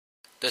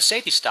The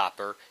safety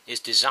stopper is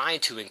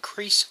designed to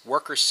increase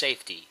worker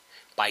safety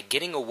by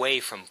getting away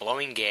from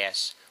blowing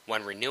gas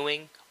when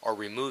renewing or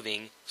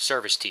removing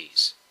service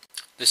tees.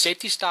 The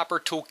safety stopper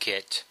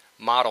toolkit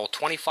model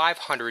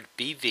 2500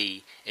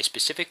 BV is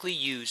specifically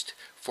used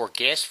for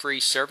gas-free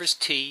service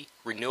tee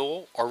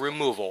renewal or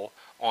removal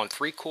on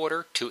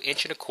 3/4 to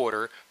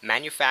 1.25"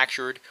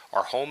 manufactured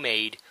or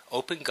homemade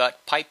open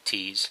gut pipe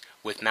tees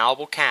with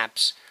malleable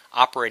caps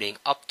operating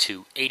up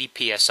to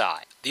 80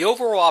 psi. The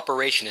overall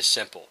operation is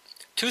simple.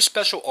 2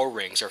 special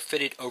O-rings are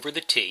fitted over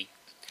the tee,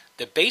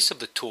 the base of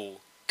the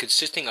tool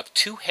consisting of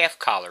 2 half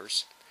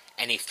collars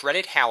and a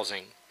threaded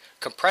housing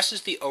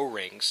compresses the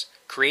O-rings,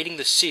 creating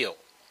the seal,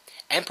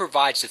 and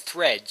provides the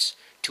threads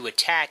to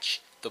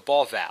attach the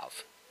ball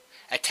valve.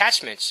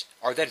 Attachments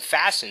are then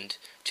fastened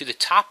to the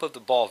top of the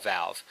ball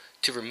valve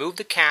to remove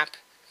the cap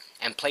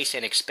and place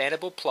an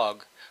expandable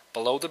plug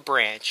below the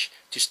branch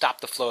to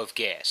stop the flow of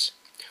gas.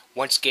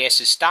 Once gas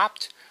is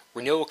stopped,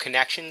 renewal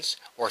connections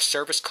or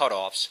service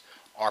cutoffs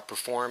are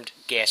performed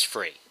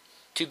gas-free.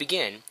 To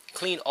begin,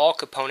 clean all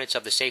components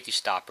of the safety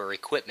stopper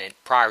equipment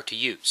prior to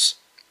use.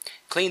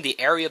 Clean the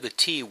area of the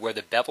tee where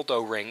the beveled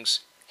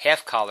O-rings,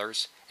 half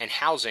collars, and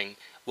housing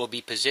will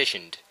be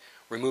positioned,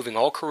 removing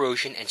all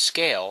corrosion and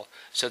scale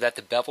so that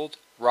the beveled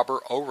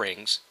rubber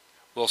O-rings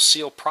will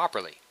seal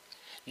properly.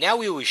 Now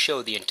we will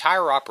show the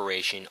entire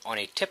operation on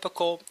a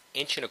typical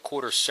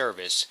 1.25"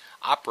 service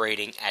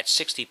operating at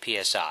 60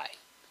 psi.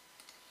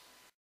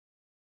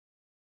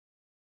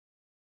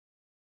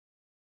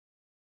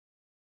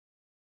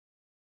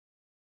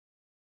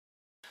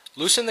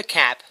 Loosen the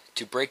cap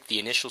to break the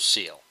initial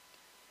seal.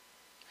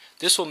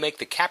 This will make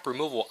the cap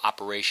removal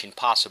operation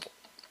possible.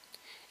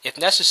 If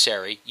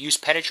necessary, use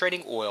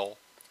penetrating oil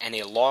and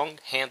a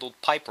long-handled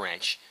pipe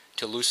wrench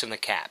to loosen the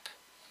cap.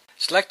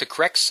 Select the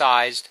correct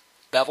sized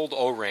beveled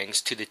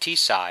O-rings to the tee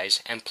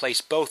size and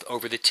place both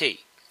over the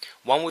tee,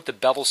 one with the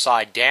bevel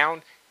side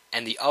down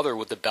and the other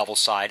with the bevel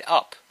side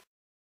up.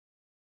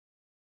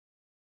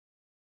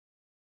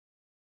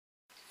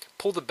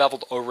 Pull the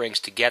beveled O-rings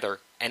together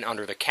and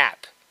under the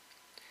cap.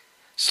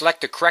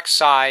 Select the correct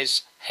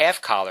size half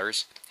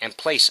collars and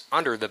place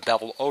under the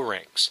beveled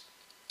O-rings.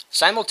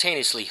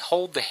 Simultaneously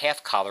hold the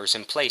half collars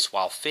in place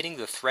while fitting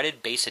the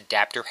threaded base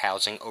adapter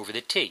housing over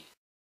the tee.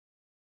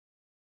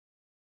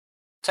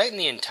 Tighten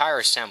the entire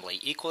assembly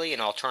equally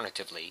and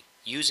alternatively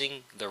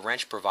using the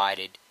wrench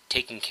provided,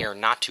 taking care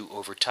not to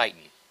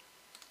over-tighten.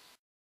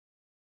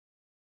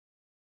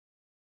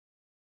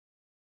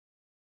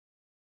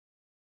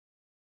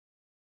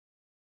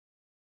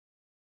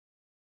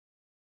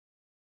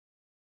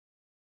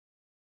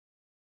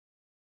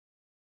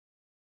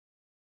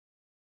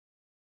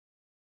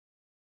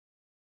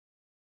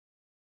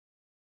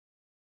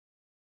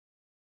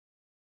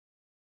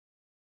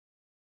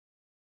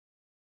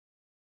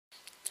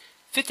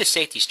 Fit the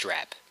safety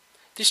strap.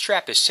 This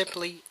strap is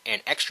simply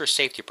an extra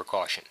safety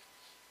precaution.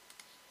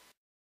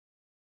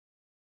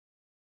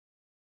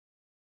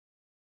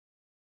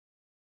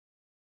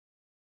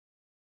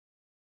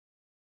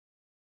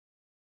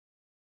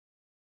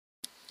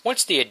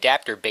 Once the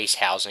adapter base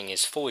housing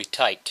is fully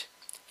tight,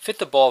 fit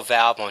the ball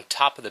valve on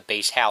top of the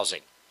base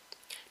housing.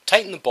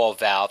 Tighten the ball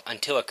valve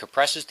until it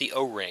compresses the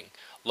O-ring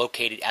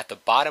located at the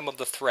bottom of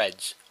the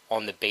threads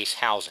on the base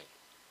housing.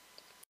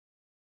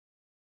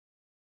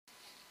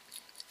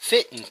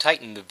 Fit and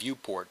tighten the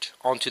viewport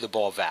onto the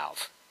ball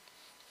valve.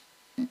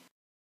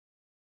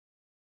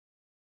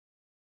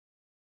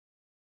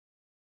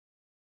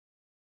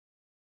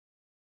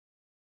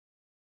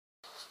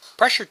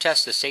 Pressure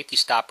test the safety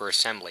stopper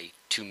assembly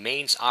to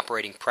mains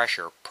operating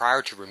pressure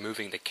prior to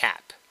removing the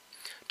cap.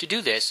 To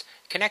do this,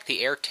 connect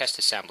the air test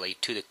assembly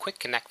to the quick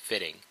connect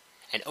fitting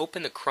and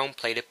open the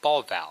chrome-plated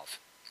ball valve.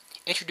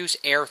 Introduce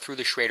air through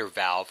the Schrader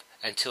valve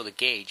until the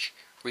gauge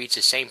reads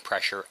the same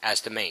pressure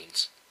as the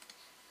mains.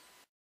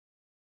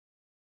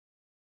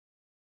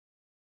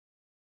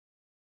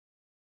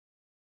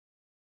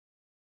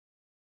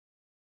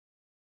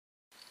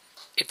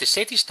 If the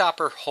safety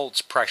stopper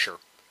holds pressure,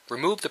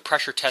 remove the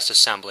pressure test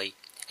assembly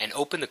and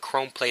open the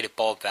chrome-plated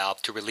ball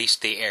valve to release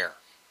the air.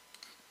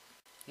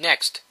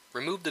 Next,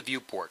 remove the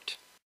viewport.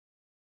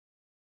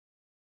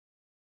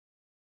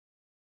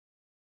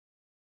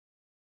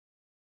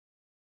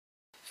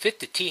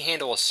 Fit the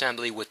T-handle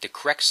assembly with the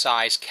correct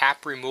size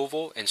cap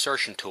removal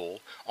insertion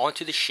tool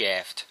onto the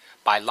shaft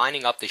by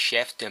lining up the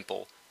shaft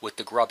dimple with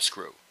the grub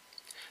screw.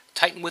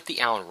 Tighten with the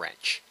Allen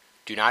wrench.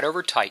 Do not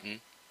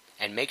over-tighten,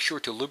 and make sure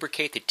to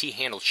lubricate the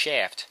T-handle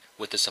shaft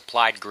with the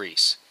supplied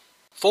grease.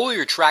 Fully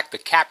retract the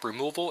cap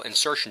removal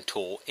insertion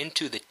tool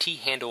into the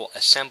T-handle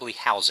assembly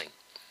housing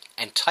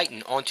and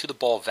tighten onto the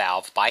ball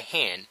valve by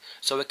hand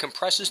so it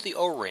compresses the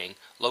O-ring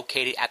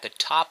located at the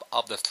top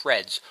of the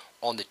threads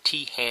on the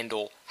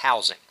T-handle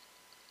housing.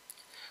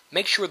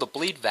 Make sure the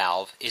bleed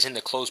valve is in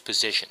the closed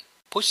position.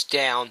 Push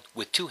down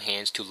with 2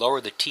 hands to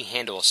lower the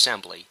T-handle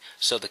assembly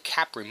so the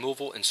cap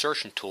removal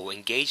insertion tool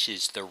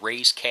engages the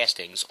raised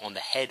castings on the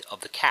head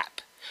of the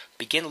cap.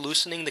 Begin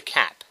loosening the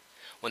cap.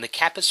 When the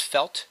cap is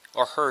felt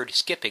or heard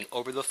skipping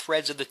over the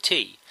threads of the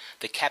T,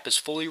 the cap is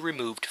fully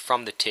removed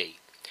from the T.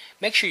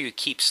 Make sure you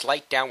keep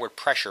slight downward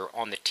pressure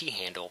on the T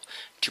handle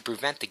to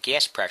prevent the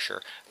gas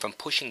pressure from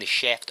pushing the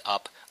shaft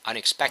up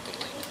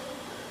unexpectedly.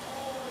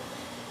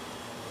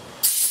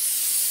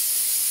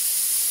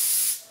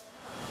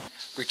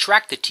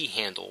 Retract the T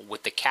handle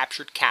with the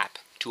captured cap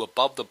to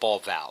above the ball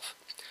valve.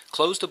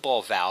 Close the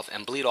ball valve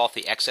and bleed off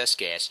the excess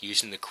gas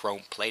using the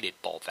chrome-plated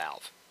ball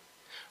valve.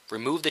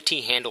 Remove the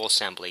T handle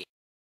assembly.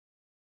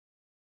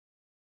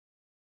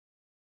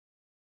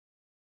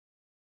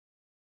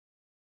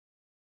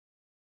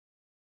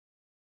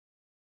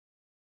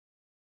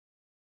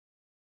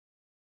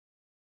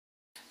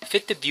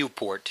 Fit the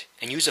viewport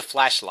and use a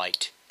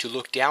flashlight to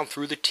look down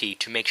through the T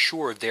to make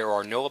sure there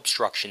are no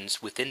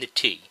obstructions within the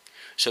T,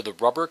 so the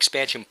rubber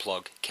expansion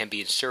plug can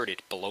be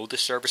inserted below the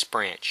service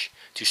branch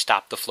to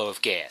stop the flow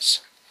of gas.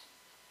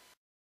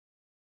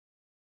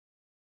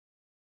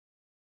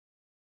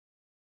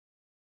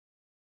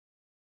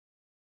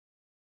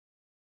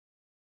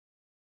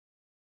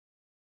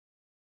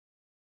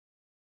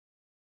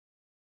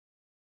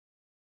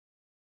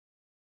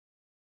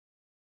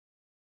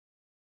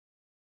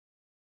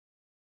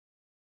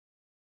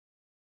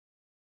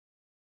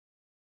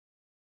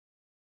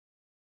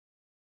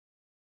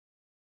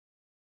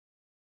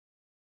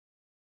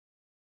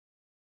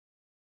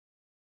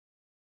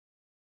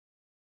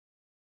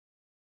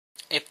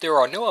 If there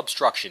are no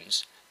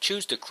obstructions,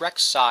 choose the correct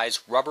size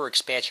rubber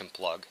expansion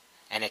plug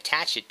and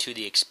attach it to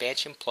the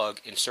expansion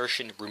plug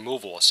insertion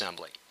removal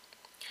assembly.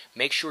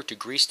 Make sure to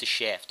grease the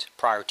shaft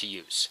prior to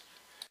use.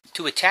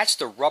 To attach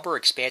the rubber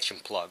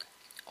expansion plug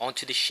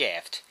onto the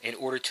shaft in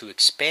order to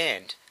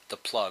expand the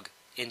plug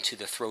into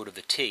the throat of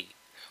the T,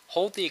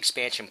 hold the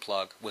expansion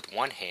plug with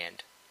one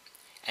hand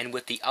and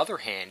with the other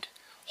hand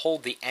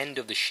hold the end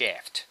of the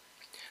shaft.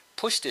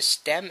 Push the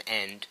stem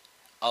end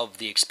of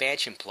the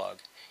expansion plug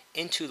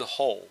into the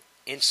hole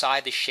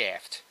inside the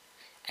shaft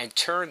and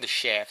turn the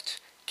shaft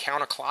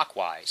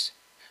counterclockwise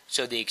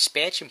so the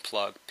expansion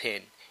plug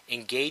pin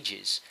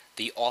engages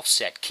the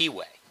offset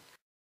keyway.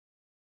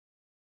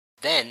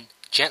 Then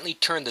gently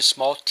turn the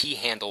small T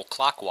handle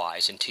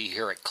clockwise until you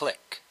hear it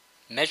click.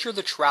 Measure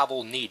the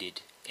travel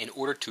needed in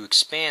order to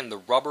expand the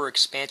rubber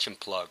expansion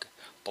plug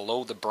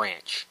below the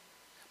branch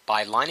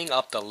by lining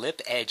up the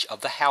lip edge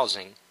of the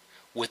housing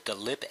with the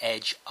lip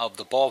edge of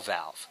the ball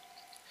valve.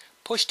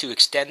 Push to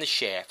extend the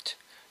shaft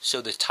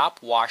so the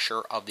top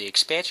washer of the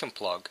expansion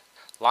plug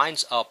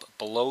lines up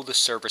below the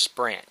service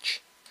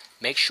branch.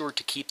 Make sure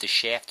to keep the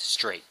shaft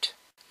straight.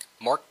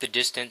 Mark the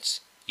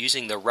distance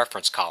using the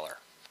reference collar.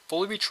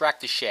 Fully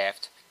retract the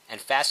shaft and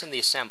fasten the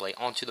assembly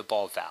onto the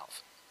ball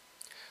valve.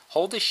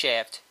 Hold the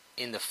shaft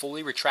in the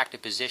fully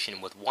retracted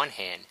position with one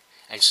hand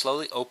and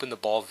slowly open the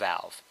ball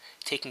valve,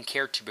 taking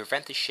care to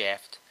prevent the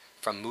shaft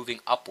from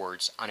moving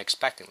upwards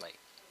unexpectedly.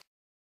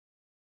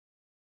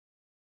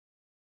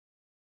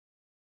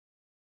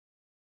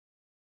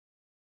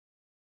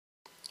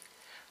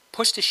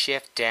 Push the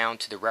shaft down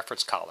to the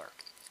reference collar.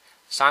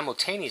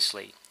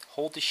 Simultaneously,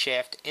 hold the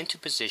shaft into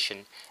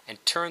position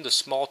and turn the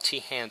small T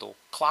handle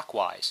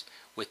clockwise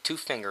with two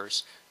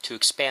fingers to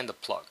expand the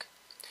plug.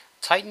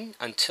 Tighten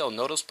until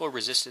noticeable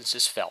resistance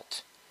is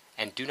felt,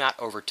 and do not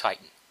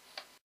over-tighten.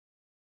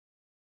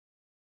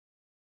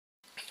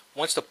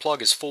 Once the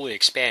plug is fully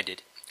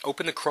expanded,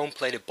 open the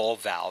chrome-plated ball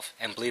valve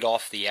and bleed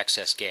off the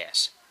excess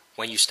gas.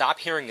 When you stop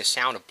hearing the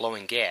sound of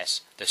blowing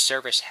gas, the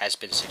service has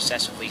been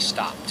successfully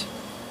stopped.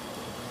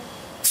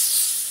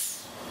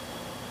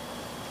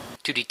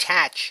 To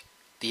detach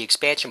the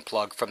expansion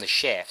plug from the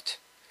shaft,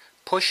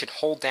 push and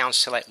hold down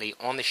slightly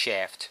on the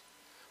shaft,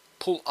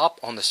 pull up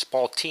on the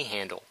small T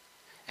handle,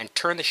 and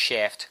turn the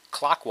shaft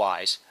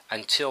clockwise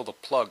until the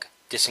plug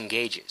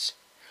disengages.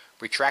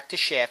 Retract the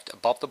shaft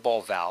above the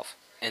ball valve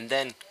and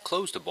then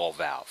close the ball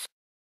valve.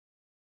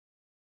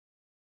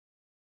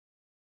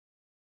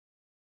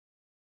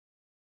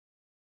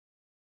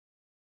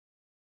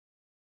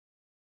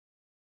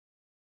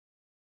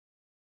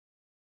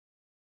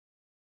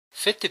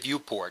 Fit the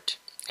viewport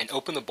and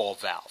open the ball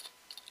valve.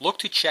 Look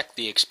to check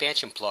the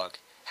expansion plug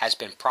has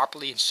been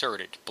properly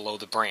inserted below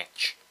the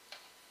branch.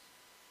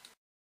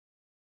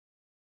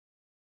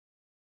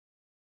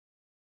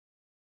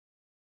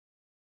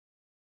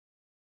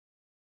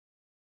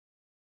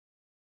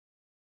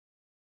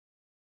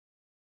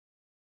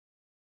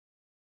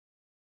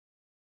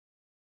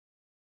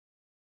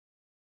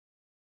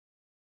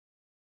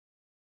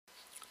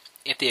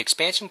 If the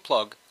expansion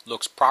plug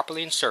looks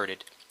properly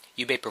inserted,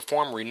 you may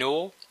perform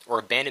renewal or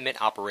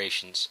abandonment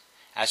operations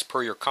as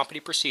per your company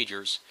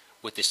procedures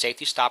with the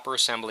safety stopper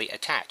assembly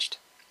attached.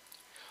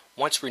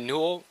 Once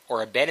renewal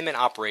or abandonment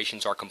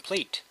operations are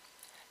complete,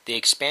 the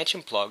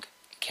expansion plug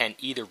can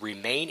either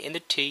remain in the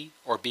T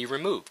or be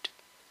removed.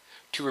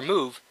 To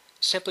remove,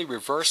 simply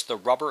reverse the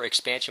rubber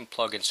expansion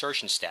plug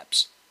insertion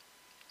steps.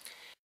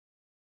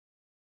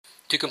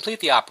 To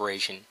complete the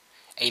operation,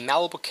 a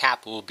malleable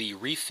cap will be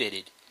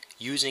refitted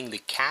using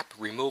the cap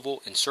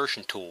removal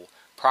insertion tool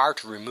prior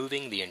to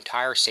removing the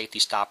entire safety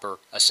stopper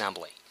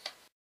assembly.